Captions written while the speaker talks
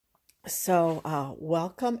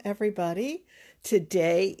Welcome everybody.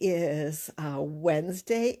 Today is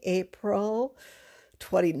Wednesday, April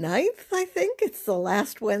 29th, I think. It's the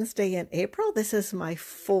last Wednesday in April. This is my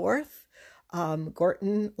fourth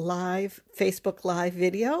Gorton Live, Facebook Live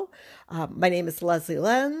video. My name is Lezlie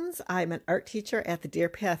Lenz. I'm an art teacher at the Deer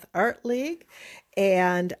Path Art League.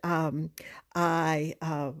 And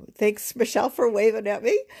thanks Michelle for waving at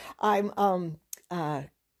me. I'm uh,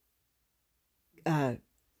 uh,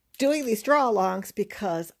 doing these draw alongs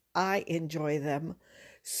because I enjoy them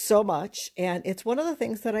so much. And it's one of the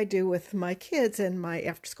things that I do with my kids in my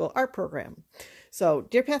after school art program. So,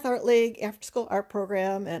 Deer Path Art League, after school art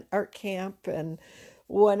program, and art camp. And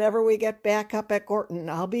whenever we get back up at Gorton,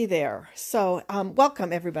 I'll be there. So,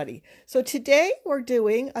 welcome everybody. So, today we're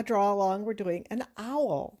doing a draw along. We're doing an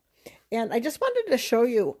owl. And I just wanted to show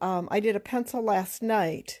you, I did a pencil last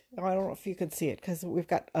night. I don't know if you can see it because we've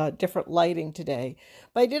got different lighting today.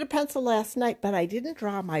 But I did a pencil last night, but I didn't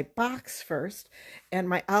draw my box first. And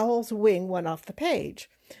my owl's wing went off the page.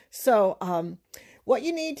 So what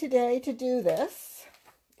you need today to do this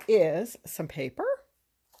is some paper,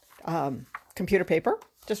 computer paper,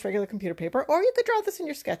 just regular computer paper. Or you could draw this in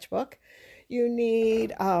your sketchbook. You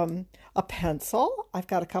need a pencil. I've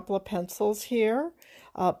got a couple of pencils here.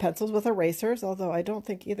 Pencils with erasers, although I don't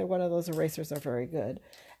think either one of those erasers are very good.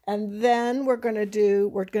 And then we're going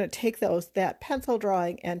to take that pencil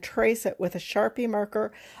drawing and trace it with a Sharpie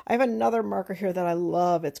marker. I have another marker here that I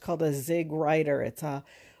love. It's called a Zig Writer. It's a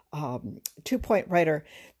 2-point writer.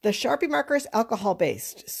 The Sharpie marker is alcohol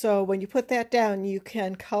based. So when you put that down, you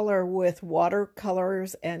can color with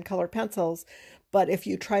watercolors and color pencils. But if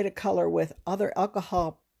you try to color with other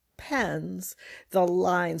alcohol pens, the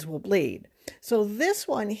lines will bleed. So this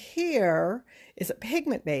one here is a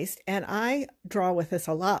pigment based, and I draw with this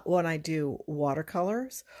a lot when I do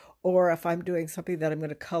watercolors or if I'm doing something that I'm going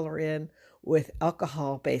to color in with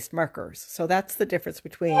alcohol based markers. So that's the difference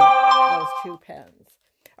between those two pens.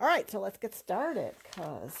 All right, so let's get started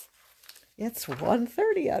because it's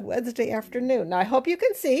 1:30 on Wednesday afternoon. Now I hope you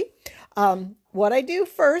can see. What I do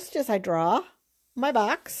first is I draw my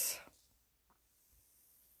box.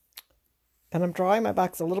 And I'm drawing my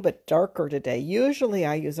box a little bit darker today. Usually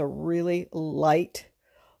I use a really light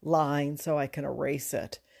line so I can erase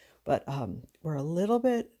it. But we're a little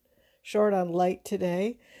bit short on light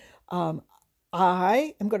today.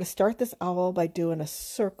 I am going to start this owl by doing a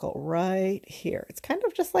circle right here. It's kind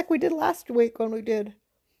of just like we did last week when we did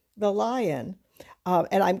the lion.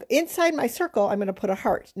 And I'm inside my circle, I'm going to put a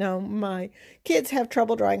heart. Now, my kids have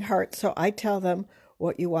trouble drawing hearts, so I tell them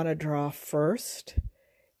what you want to draw first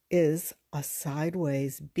is a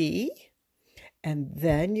sideways B, and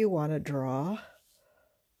then you want to draw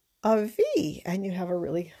a V, and you have a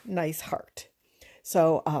really nice heart.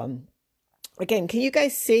 So again, can you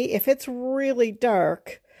guys see? If it's really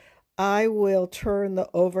dark, I will turn the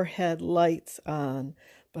overhead lights on,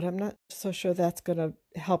 but I'm not so sure that's going to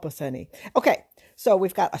help us any. Okay, so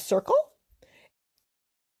we've got a circle.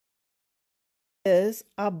 Is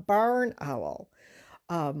a barn owl.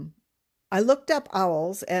 I looked up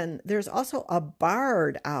owls, and there's also a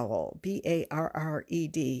barred owl,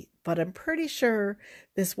 B-A-R-R-E-D, but I'm pretty sure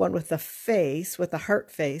this one with the face, with the heart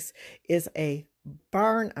face, is a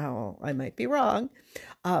barn owl. I might be wrong.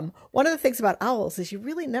 One of the things about owls is you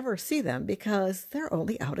really never see them because they're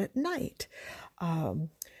only out at night. All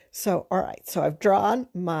right, so I've drawn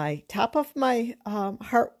my top of my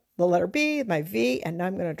heart, the letter B, my V, and now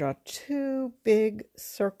I'm going to draw two big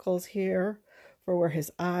circles here for where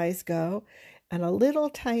his eyes go, and a little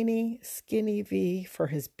tiny skinny V for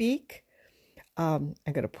his beak. I'm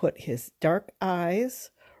going to put his dark eyes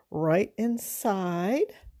right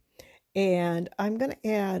inside, and I'm going to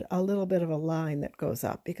add a little bit of a line that goes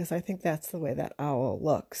up because I think that's the way that owl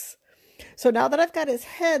looks. So now that I've got his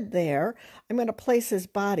head there, I'm going to place his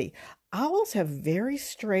body. Owls have very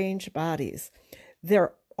strange bodies.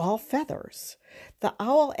 They're all feathers. The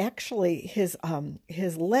owl actually, his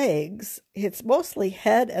legs, it's mostly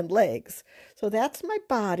head and legs. So that's my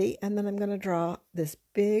body, and then I'm going to draw this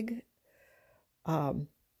big,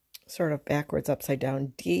 sort of backwards, upside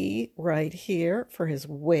down D right here for his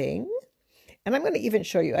wing. And I'm going to even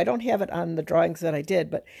show you, I don't have it on the drawings that I did,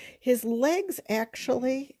 but his legs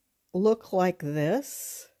actually look like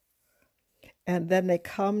this. And then they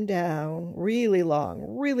come down really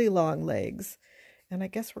long legs. And I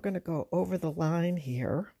guess we're going to go over the line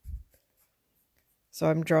here. So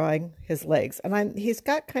I'm drawing his legs. And he's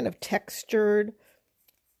got kind of textured,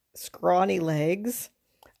 scrawny legs.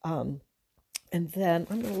 And then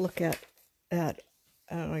I'm going to look at, I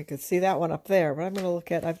don't know, you can see that one up there, but I'm going to look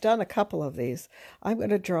at, I've done a couple of these. I'm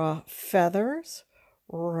going to draw feathers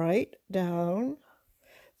right down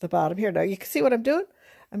the bottom here. Now you can see what I'm doing?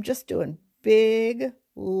 I'm just doing big,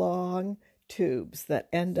 long tubes that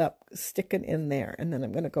end up sticking in there. And then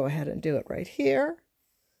I'm going to go ahead and do it right here.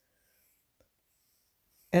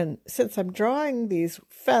 And since I'm drawing these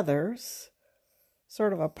feathers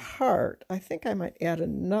sort of apart, I think I might add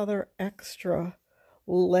another extra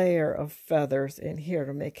layer of feathers in here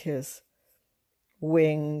to make his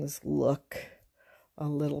wings look a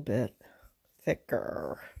little bit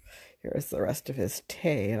thicker. Here's the rest of his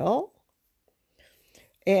tail.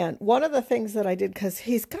 And one of the things that I did, because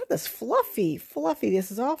he's got this fluffy,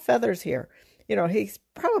 this is all feathers here. You know, he's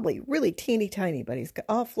probably really teeny tiny, but he's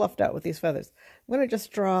all fluffed out with these feathers. I'm going to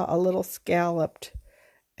just draw a little scalloped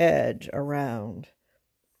edge around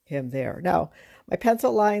him there. Now, my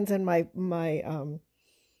pencil lines and my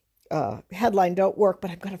headline don't work,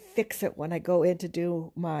 but I'm going to fix it when I go in to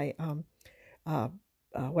do my, what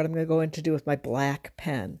I'm going to go in to do with my black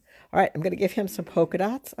pen. All right, I'm going to give him some polka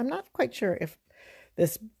dots. I'm not quite sure if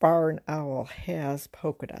this barn owl has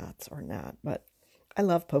polka dots or not, but I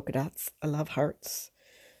love polka dots. I love hearts.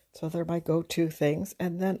 So they're my go-to things.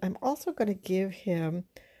 And then I'm also going to give him,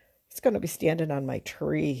 he's going to be standing on my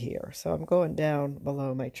tree here. So I'm going down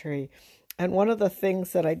below my tree. And one of the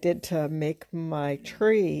things that I did to make my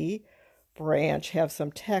tree branch have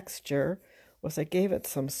some texture was I gave it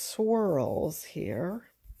some swirls here.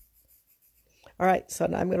 All right, so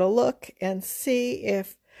now I'm going to look and see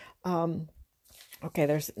if, okay,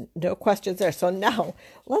 there's no questions there. So now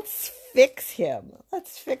let's fix him.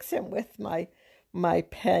 Let's fix him with my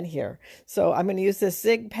pen here. So I'm going to use this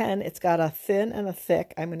Zig pen. It's got a thin and a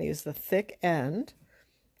thick. I'm going to use the thick end,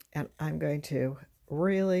 and I'm going to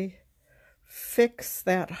really fix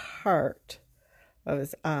that heart of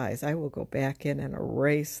his eyes. I will go back in and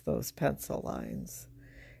erase those pencil lines.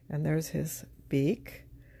 And there's his beak.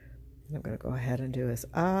 And I'm going to go ahead and do his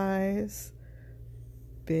eyes.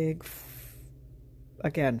 Big,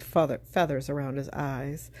 again, feathers around his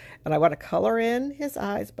eyes. And I want to color in his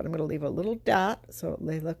eyes, but I'm going to leave a little dot so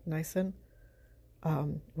they look nice and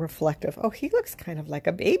reflective. Oh, he looks kind of like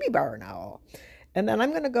a baby barn owl. And then I'm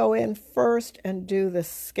going to go in first and do this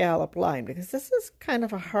scallop line, because this is kind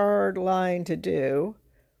of a hard line to do.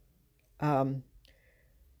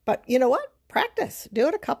 But you know what? Practice. Do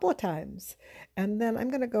it a couple of times. And then I'm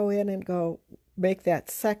going to go in and go make that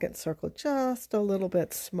second circle just a little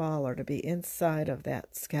bit smaller to be inside of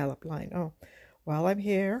that scallop line. Oh, while I'm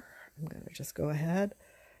here, I'm going to just go ahead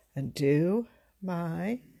and do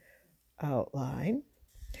my outline.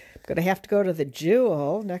 I'm going to have to go to the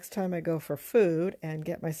Jewel next time I go for food and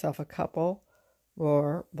get myself a couple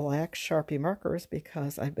more black Sharpie markers,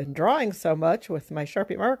 because I've been drawing so much with my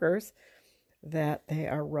Sharpie markers that they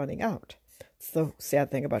are running out. It's the sad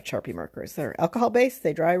thing about Sharpie markers. They're alcohol-based.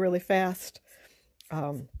 They dry really fast.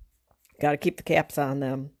 Got to keep the caps on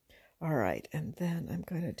them. All right, and then I'm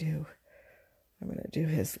going to do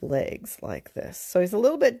his legs like this. So he's a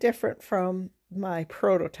little bit different from my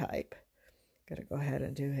prototype. I'm going to go ahead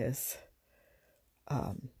and do his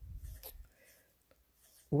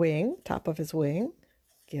wing, top of his wing.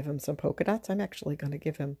 Give him some polka dots. I'm actually going to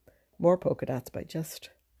give him more polka dots by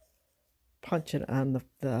just punching on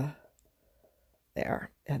the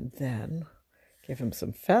there, and then give him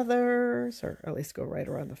some feathers, or at least go right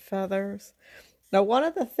around the feathers. Now, one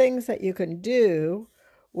of the things that you can do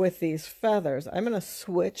with these feathers, I'm going to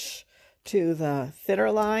switch to the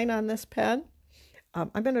thinner line on this pen. I'm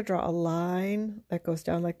going to draw a line that goes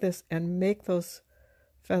down like this and make those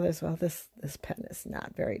feathers, well, this pen is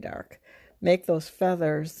not very dark, make those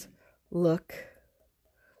feathers look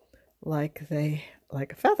like a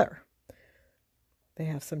feather. They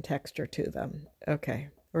have some texture to them. Okay,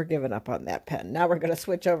 we're giving up on that pen. Now we're going to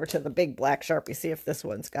switch over to the big black Sharpie, see if this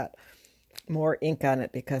one's got more ink on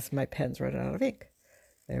it, because my pen's running out of ink.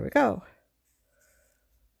 There we go.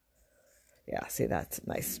 Yeah, see, that's a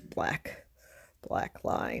nice black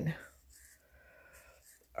line.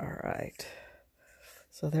 All right.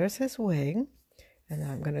 So there's his wing, and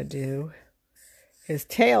I'm going to do his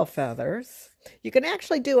tail feathers. You can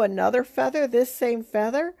actually do another feather, this same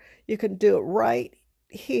feather. You can do it right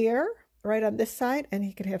here, right on this side, and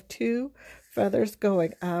he can have two feathers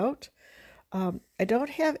going out. I don't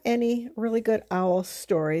have any really good owl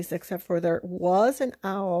stories, except for there was an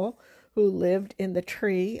owl who lived in the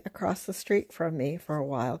tree across the street from me for a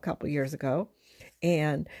while, a couple years ago.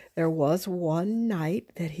 And there was one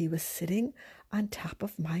night that he was sitting on top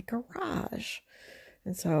of my garage.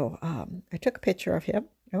 And so I took a picture of him.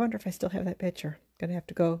 I wonder if I still have that picture. I'm going to have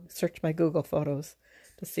to go search my Google photos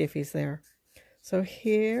to see if he's there. So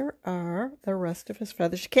here are the rest of his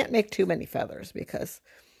feathers. You can't make too many feathers because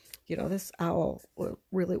You know, this owl will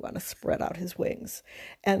really want to spread out his wings.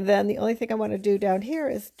 And then the only thing I want to do down here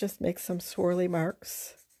is just make some swirly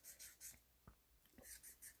marks.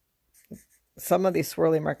 Some of these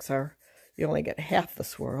swirly marks are, you only get half the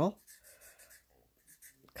swirl.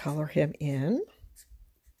 Color him in.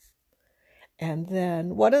 And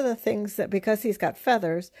then one of the things that, because he's got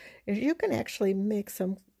feathers, is you can actually make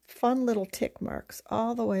some fun little tick marks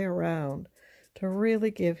all the way around to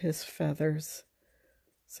really give his feathers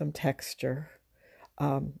some texture.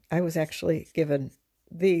 I was actually given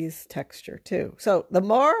these texture too. So the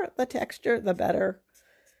more the texture, the better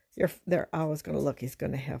their owl is going to look. He's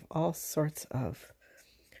going to have all sorts of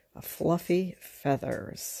fluffy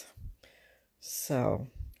feathers. So,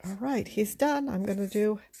 all right, he's done. I'm going to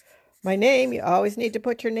do my name. You always need to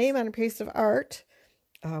put your name on a piece of art.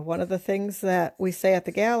 One of the things that we say at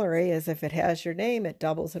the gallery is if it has your name, it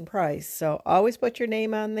doubles in price. So always put your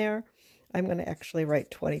name on there. I'm going to actually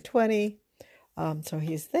write 2020. So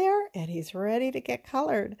he's there and he's ready to get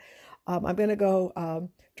colored. I'm going to go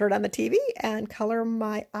turn on the TV and color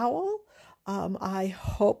my owl. I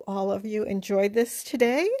hope all of you enjoyed this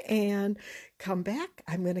today and come back.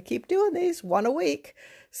 I'm going to keep doing these one a week.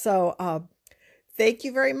 So thank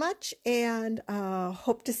you very much and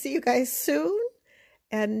hope to see you guys soon.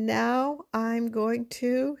 And now I'm going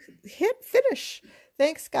to hit finish.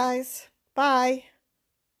 Thanks, guys. Bye.